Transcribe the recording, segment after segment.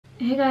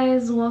Hey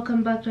guys,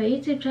 welcome back to our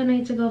YouTube channel.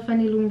 It's your girl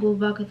Fanny Lungu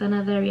back with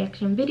another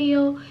reaction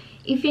video.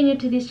 If you're new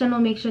to this channel,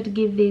 make sure to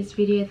give this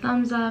video a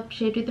thumbs up,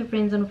 share it with your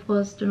friends, and of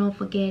course do not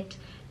forget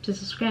to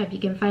subscribe. You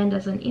can find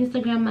us on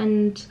Instagram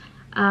and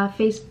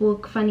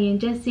Facebook,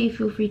 Fanny&jessy.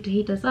 Feel free to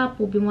hit us up.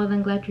 We'll be more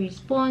than glad to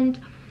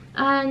respond.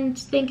 And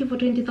thank you for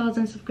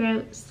 20,000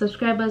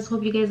 subscribers.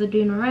 Hope you guys are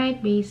doing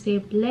alright. May you stay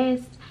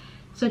blessed.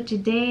 So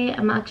today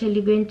I'm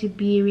actually going to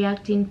be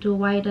reacting to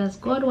why does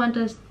God want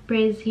us to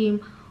praise him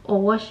or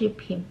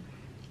worship him?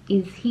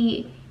 Is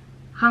he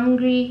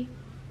hungry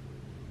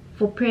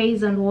for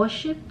praise and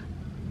worship?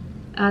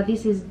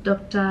 This is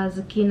Dr.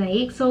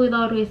 Zakir. So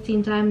without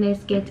wasting time,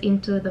 let's get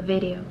into the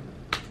video.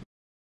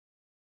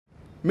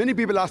 Many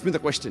people ask me the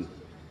question,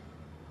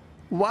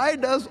 why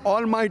does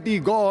Almighty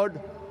God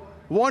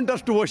want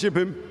us to worship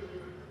him?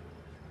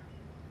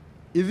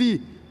 Is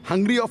he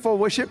hungry for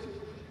worship?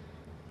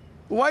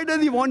 Why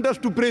does he want us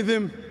to praise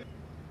him?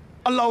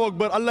 Allahu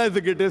Akbar, Allah is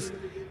the greatest.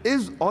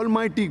 Is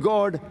Almighty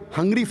God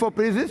hungry for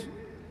praises?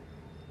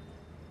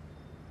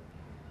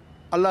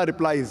 Allah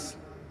replies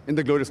in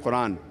the glorious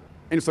Quran,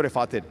 in Surah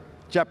Fatir,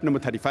 chapter number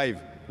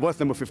 35, verse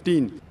number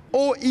 15.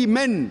 O ye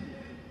men,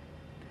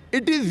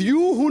 it is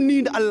you who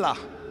need Allah,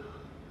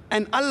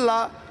 and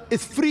Allah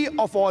is free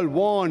of all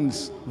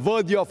wants,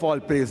 worthy of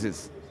all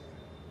praises.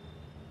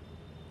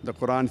 The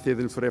Quran says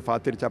in Surah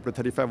Fatir, chapter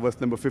 35,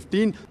 verse number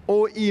 15,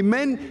 O ye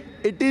men,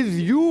 it is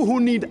you who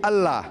need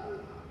Allah.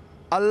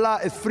 Allah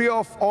is free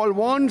of all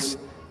wants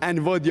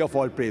and worthy of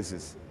all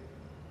praises.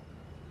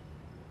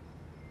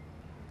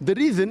 The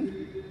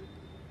reason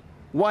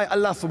why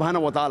Allah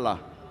subhanahu wa ta'ala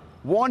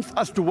wants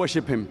us to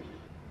worship him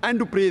and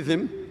to praise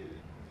him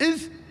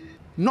is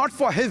not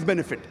for his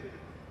benefit.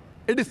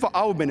 It is for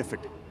our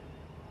benefit.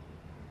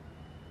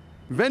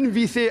 When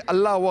we say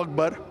Allahu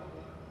Akbar,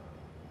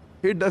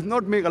 it does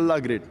not make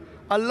Allah great.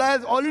 Allah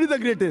is already the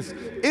greatest.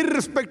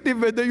 Irrespective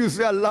whether you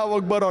say Allahu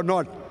Akbar or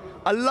not,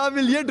 Allah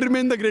will yet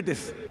remain the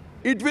greatest.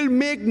 It will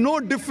make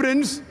no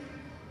difference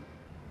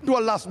to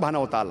Allah subhanahu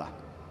wa ta'ala.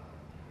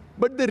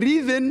 But the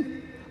reason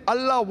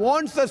Allah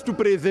wants us to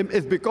praise him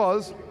is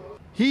because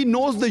he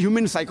knows the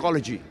human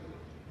psychology.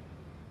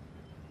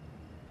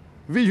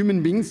 We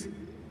human beings,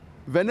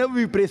 whenever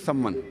we praise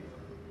someone,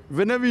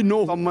 whenever we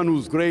know someone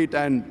who's great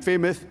and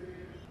famous,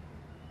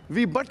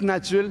 we but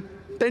natural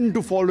tend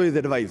to follow his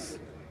advice.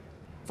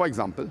 For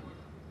example,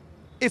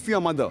 if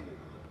your mother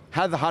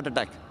has a heart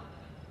attack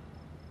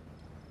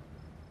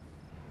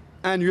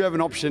and you have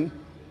an option,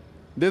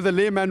 there's a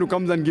layman who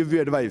comes and gives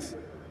you advice.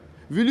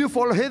 Will you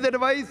follow his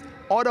advice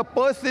or a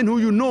person who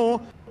you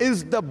know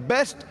is the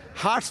best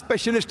heart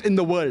specialist in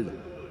the world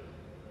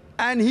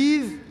and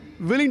he's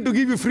willing to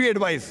give you free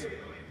advice?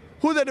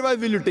 Whose advice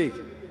will you take?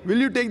 Will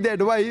you take the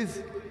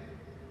advice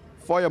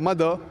for your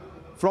mother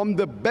from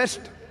the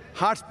best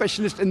heart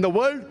specialist in the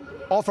world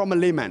or from a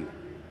layman?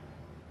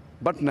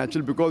 But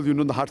natural, because you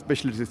know the heart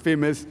specialist is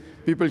famous,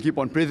 people keep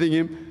on praising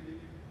him,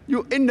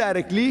 you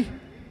indirectly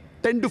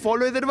tend to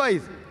follow his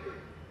advice.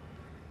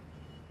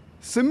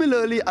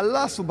 Similarly,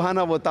 Allah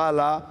subhanahu wa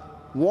ta'ala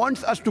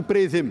wants us to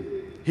praise him.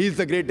 He is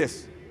the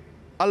greatest.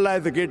 Allah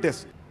is the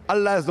greatest.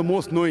 Allah is the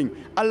most knowing.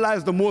 Allah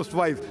is the most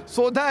wise.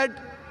 So that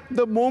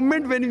the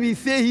moment when we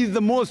say he is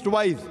the most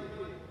wise,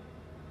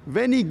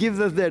 when he gives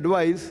us the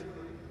advice,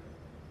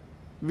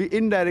 we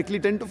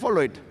indirectly tend to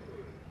follow it.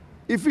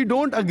 If we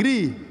don't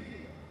agree,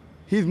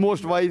 he's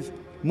most wise,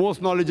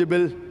 most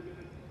knowledgeable,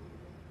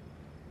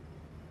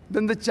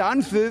 then the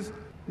chances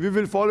we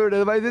will follow his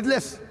advice is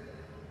less.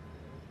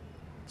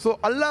 So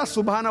Allah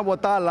subhanahu wa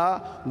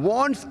ta'ala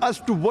wants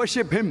us to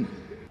worship him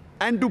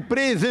and to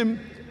praise him,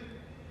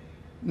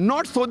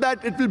 not so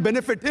that it will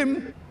benefit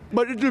him,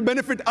 but it will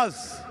benefit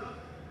us.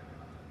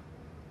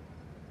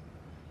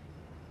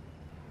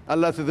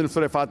 Allah says in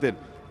Surah Fatir,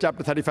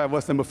 chapter 35,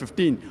 verse number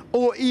 15,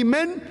 O ye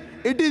men,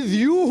 it is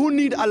you who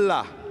need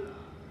Allah.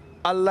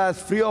 Allah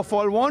is free of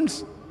all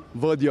wants,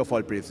 worthy of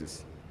all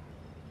praises.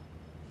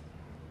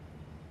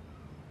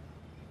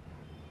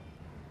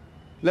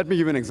 Let me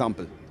give you an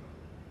example.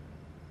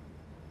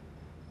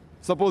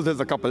 Suppose there's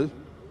a couple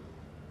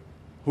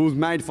who's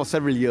married for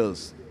several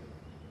years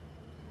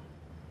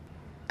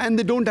and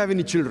they don't have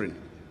any children.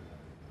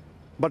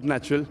 But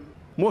natural,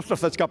 most of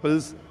such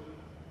couples,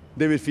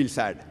 they will feel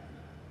sad.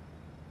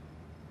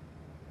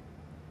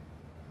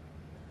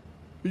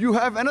 You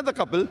have another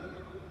couple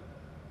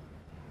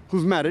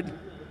who's married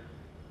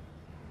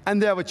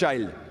and they have a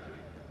child.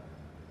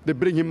 They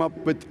bring him up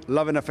with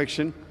love and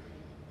affection.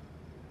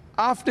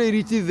 After he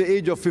reaches the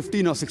age of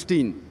 15 or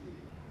 16,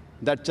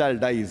 that child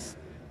dies.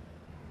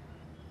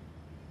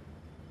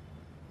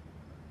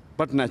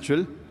 But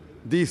natural,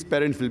 these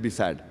parents will be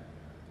sad.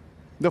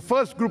 The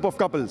first group of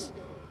couples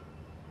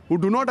who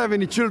do not have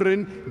any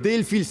children,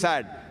 they'll feel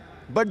sad.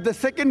 But the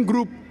second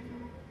group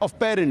of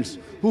parents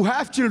who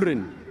have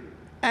children,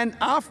 and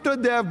after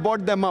they have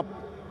brought them up,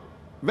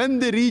 when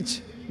they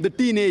reach the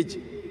teenage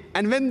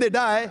and when they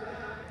die,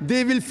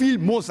 they will feel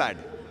more sad.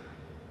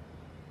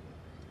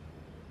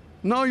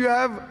 Now you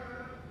have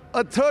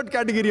a third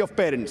category of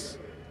parents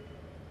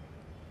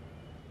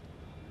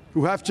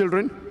who have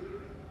children,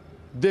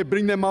 They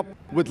bring them up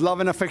with love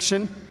and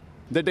affection.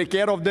 They take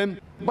care of them.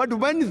 But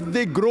when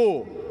they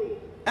grow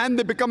and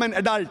they become an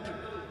adult,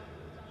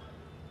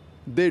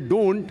 they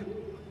don't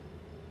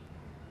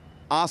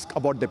ask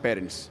about their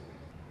parents.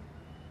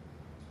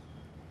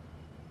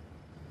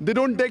 They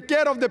don't take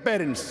care of their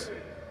parents.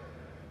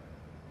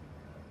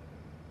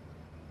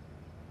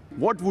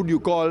 What would you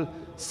call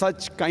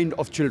such kind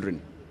of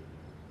children?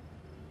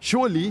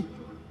 Surely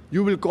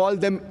you will call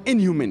them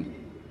inhuman,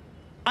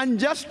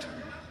 unjust,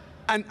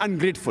 and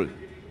ungrateful.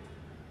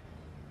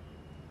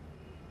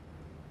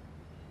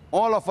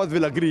 All of us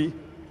will agree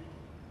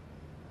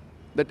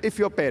that if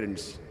your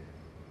parents,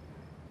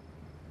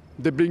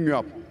 they bring you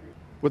up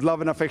with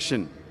love and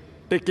affection,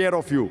 take care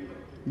of you,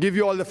 give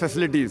you all the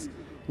facilities,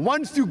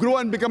 once you grow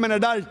and become an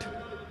adult,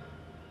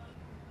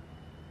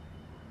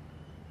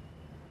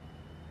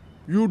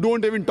 you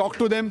don't even talk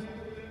to them,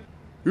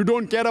 you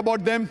don't care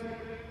about them,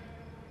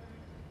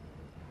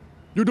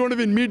 you don't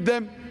even meet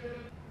them,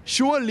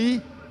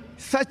 surely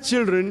such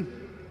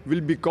children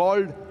will be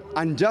called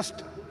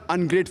unjust,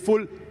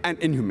 ungrateful, and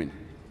inhuman.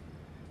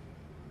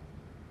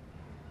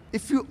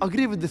 If you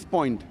agree with this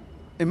point,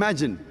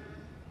 imagine,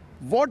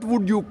 what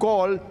would you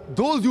call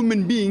those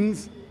human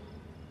beings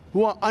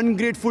who are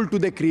ungrateful to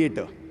their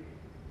Creator?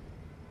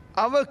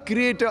 Our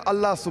Creator,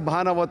 Allah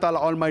subhanahu wa ta'ala,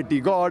 Almighty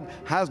God,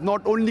 has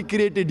not only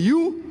created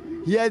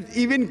you, He has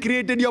even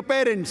created your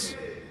parents.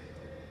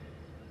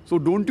 So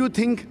don't you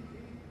think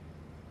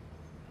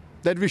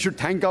that we should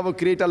thank our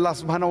Creator, Allah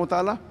subhanahu wa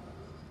ta'ala?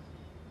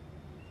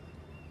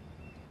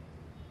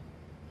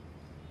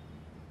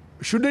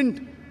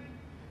 Shouldn't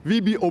we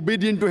be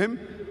obedient to Him?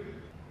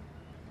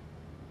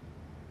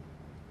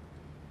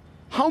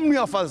 How many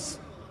of us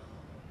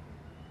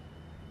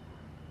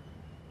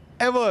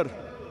ever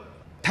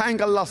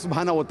thank Allah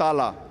subhanahu wa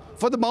ta'ala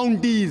for the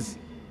bounties,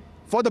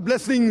 for the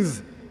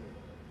blessings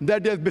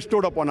that He has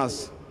bestowed upon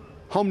us?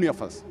 How many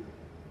of us?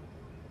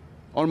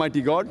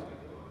 Almighty God,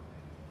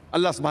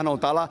 Allah subhanahu wa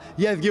ta'ala,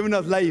 He has given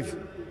us life.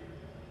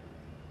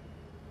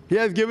 He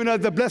has given us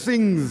the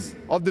blessings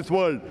of this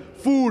world: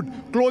 food,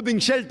 clothing,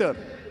 shelter.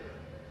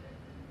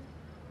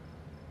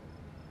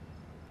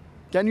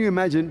 Can you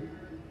imagine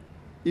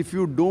if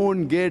you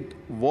don't get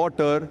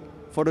water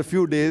for a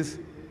few days,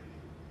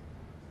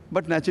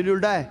 but naturally you'll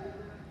die?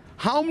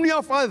 How many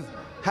of us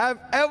have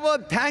ever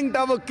thanked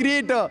our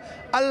Creator,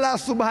 Allah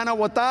subhanahu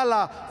wa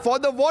ta'ala, for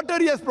the water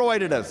He has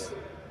provided us?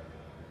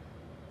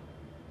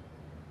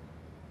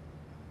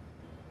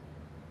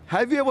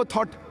 Have you ever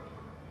thought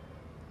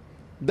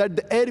that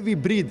the air we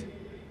breathe,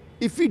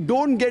 if we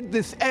don't get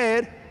this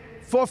air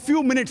for a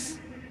few minutes,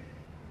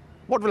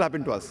 what will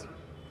happen to us?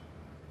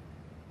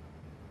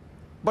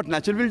 But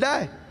naturally we'll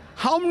die.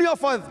 How many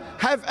of us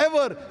have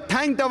ever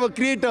thanked our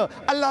Creator,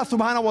 Allah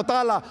subhanahu wa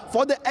ta'ala,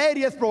 for the air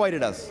He has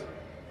provided us?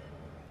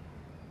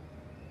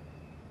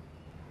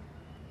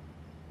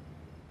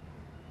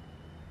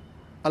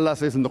 Allah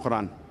says in the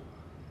Quran,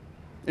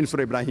 in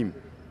Surah Ibrahim,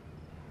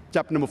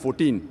 chapter number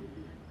 14,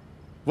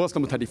 verse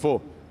number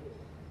 34,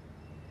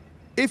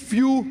 if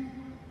you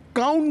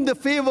count the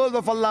favors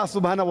of Allah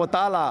subhanahu wa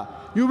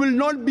ta'ala, you will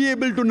not be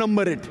able to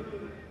number it.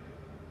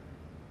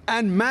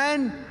 And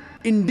man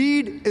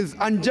indeed is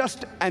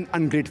unjust and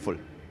ungrateful.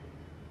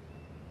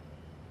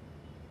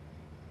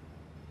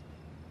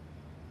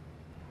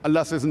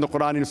 Allah says in the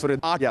Quran, in Surah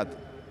Ayat,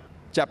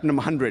 chapter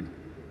number 100,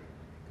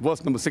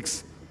 verse number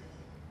 6,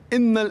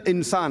 Innal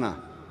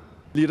insana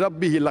li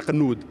rabbihi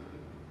laqanud.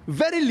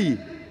 Verily,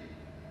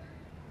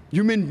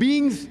 human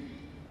beings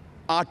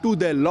are to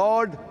their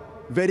Lord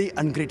very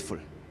ungrateful.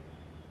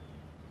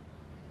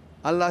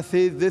 Allah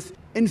says this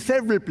in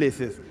several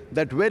places,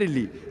 that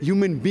verily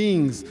human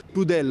beings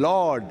to their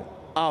Lord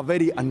are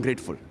very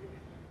ungrateful.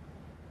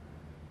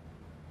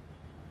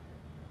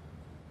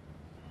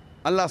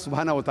 Allah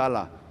subhanahu wa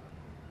ta'ala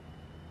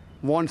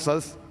wants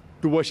us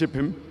to worship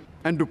Him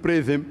and to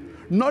praise Him,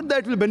 not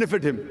that it will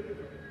benefit Him,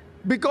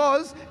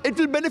 because it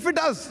will benefit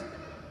us,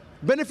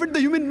 benefit the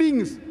human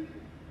beings.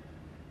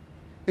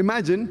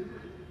 Imagine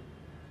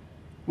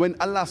when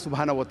Allah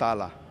subhanahu wa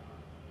ta'ala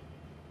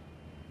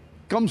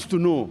comes to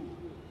know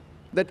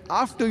that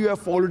after you have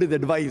followed His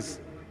advice,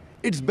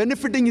 it's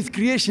benefiting His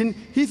creation,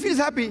 He feels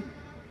happy.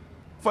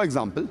 For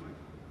example,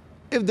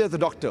 if there's a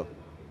doctor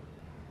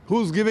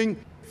who's giving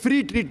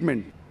free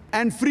treatment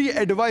and free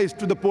advice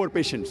to the poor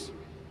patients,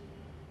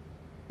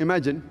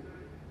 imagine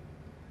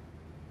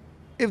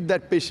if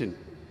that patient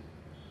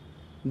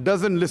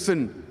doesn't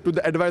listen to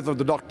the advice of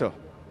the doctor,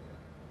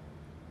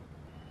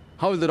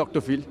 how will the doctor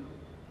feel?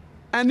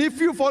 And if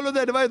you follow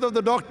the advice of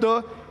the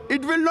doctor,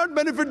 it will not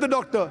benefit the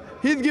doctor.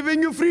 He's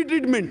giving you free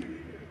treatment.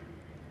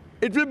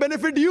 It will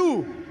benefit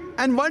you.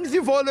 And once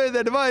you follow his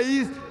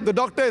advice, the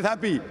doctor is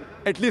happy.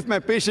 At least my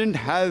patient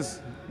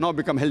has now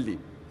become healthy.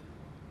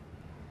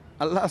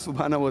 Allah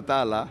subhanahu wa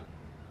ta'ala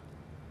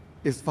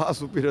is far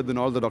superior than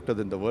all the doctors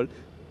in the world.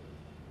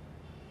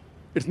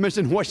 It's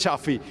mentioned, Huwa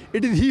Shafi.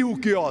 It is He who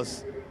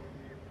cures.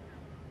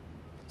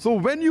 So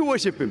when you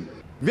worship Him,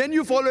 when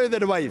you follow His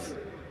advice,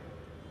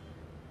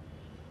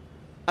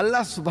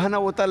 Allah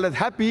subhanahu wa ta'ala is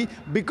happy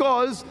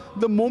because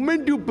the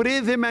moment you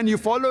praise Him and you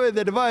follow His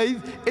advice,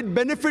 it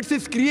benefits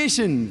His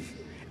creations.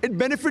 It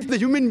benefits the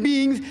human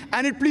beings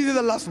and it pleases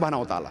Allah subhanahu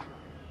wa ta'ala.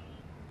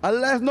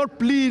 Allah is not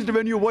pleased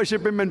when you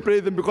worship Him and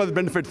praise Him because it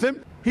benefits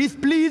Him. He's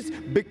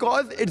pleased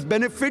because it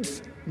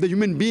benefits the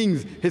human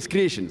beings, His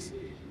creations.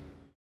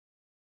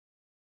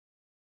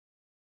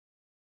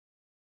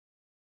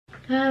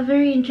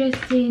 Very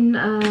interesting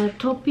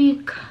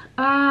topic.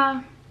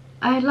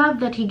 I love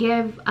that he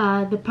gave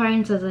the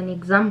parents as an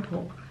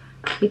example,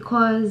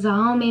 because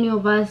how many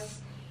of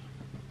us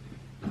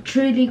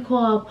truly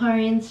call our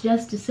parents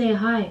just to say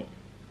hi,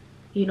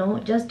 you know,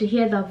 just to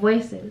hear their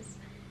voices?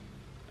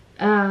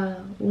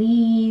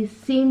 We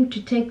seem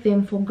to take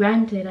them for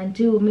granted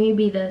until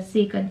maybe they're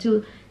sick,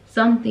 until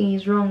something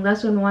is wrong.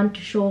 That's when we want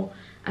to show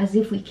as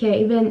if we care.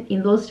 Even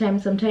in those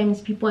times,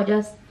 sometimes people are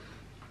just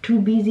too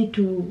busy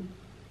to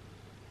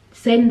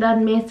send that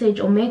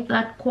message or make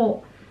that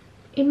call.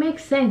 It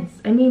makes sense.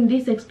 I mean,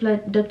 this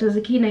Dr.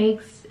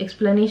 Zakir's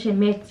explanation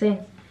makes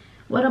sense.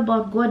 What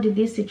about God in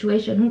this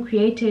situation? Who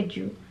created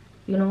you?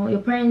 You know,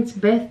 your parents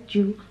birthed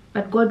you,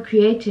 but God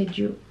created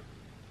you.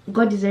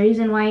 God is the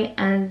reason why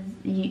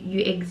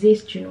you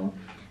exist, you know,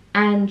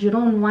 and you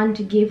don't want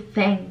to give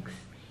thanks,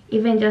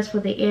 even just for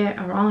the air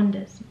around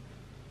us,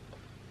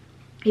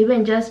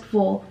 even just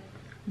for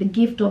the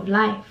gift of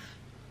life.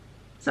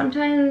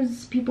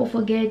 Sometimes people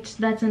forget,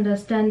 that's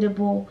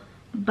understandable,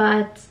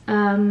 but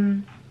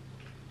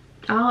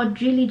I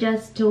would really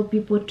just tell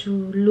people to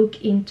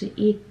look into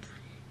it.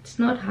 It's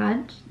not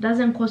hard,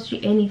 doesn't cost you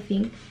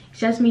anything. It's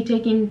just me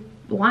taking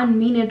 1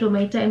 minute of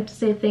my time to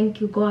say thank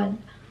you, God.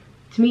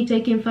 It's me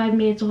taking 5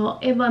 minutes or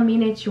however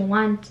minutes you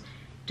want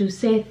to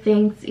say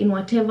thanks in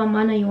whatever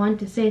manner you want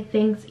to say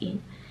thanks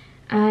in.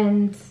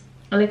 And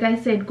like I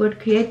said, God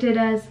created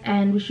us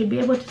and we should be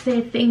able to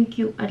say thank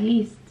you at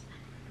least.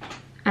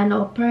 And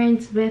our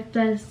parents birthed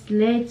us,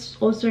 let's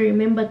also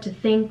remember to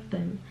thank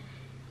them,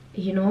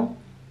 you know.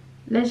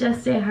 Let's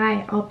just say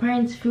hi. Our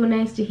parents feel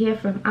nice to hear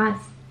from us.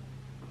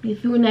 They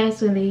feel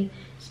nice when they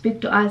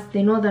speak to us.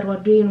 They know that we're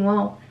doing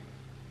well.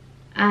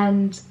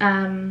 And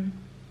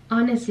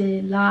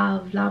honestly,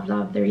 love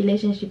the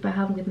relationship I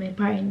have with my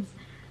parents.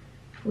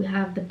 We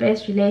have the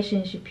best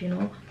relationship, you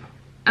know.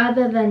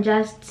 Other than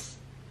just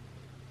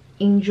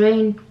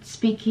enjoying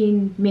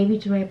speaking maybe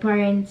to my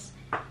parents,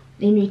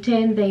 in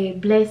return they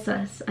bless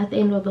us at the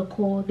end of the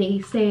call.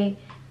 They say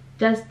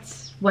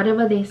just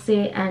whatever they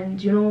say,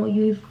 and you know,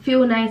 you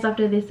feel nice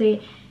after they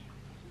say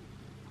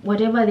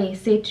whatever they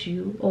say to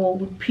you, or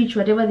preach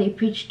whatever they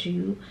preach to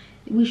you.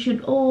 We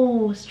should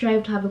all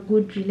strive to have a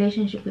good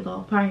relationship with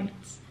our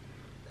parents,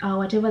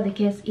 whatever the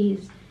case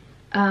is,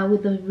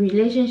 with the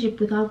relationship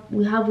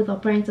we have with our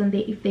parents. And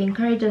if they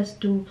encourage us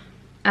to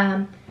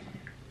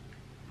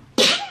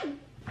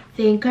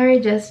they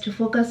encourage us to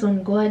focus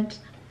on God,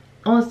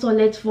 also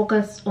let's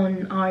focus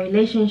on our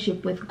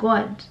relationship with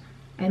God.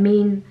 I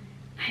mean,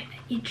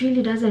 it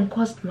really doesn't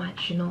cost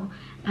much, you know,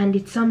 and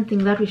it's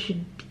something that we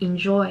should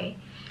enjoy.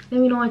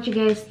 Let me know what you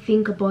guys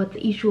think about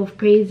the issue of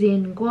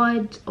praising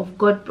God, of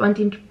God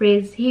wanting to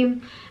praise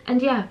Him.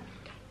 And yeah,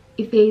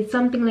 if there is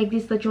something like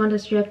this that you want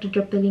us to react to,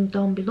 drop the link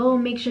down below.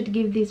 Make sure to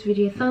give this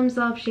video a thumbs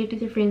up, share it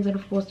with your friends, and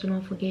of course do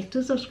not forget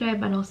to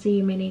subscribe, and I'll see you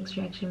in my next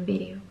reaction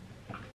video.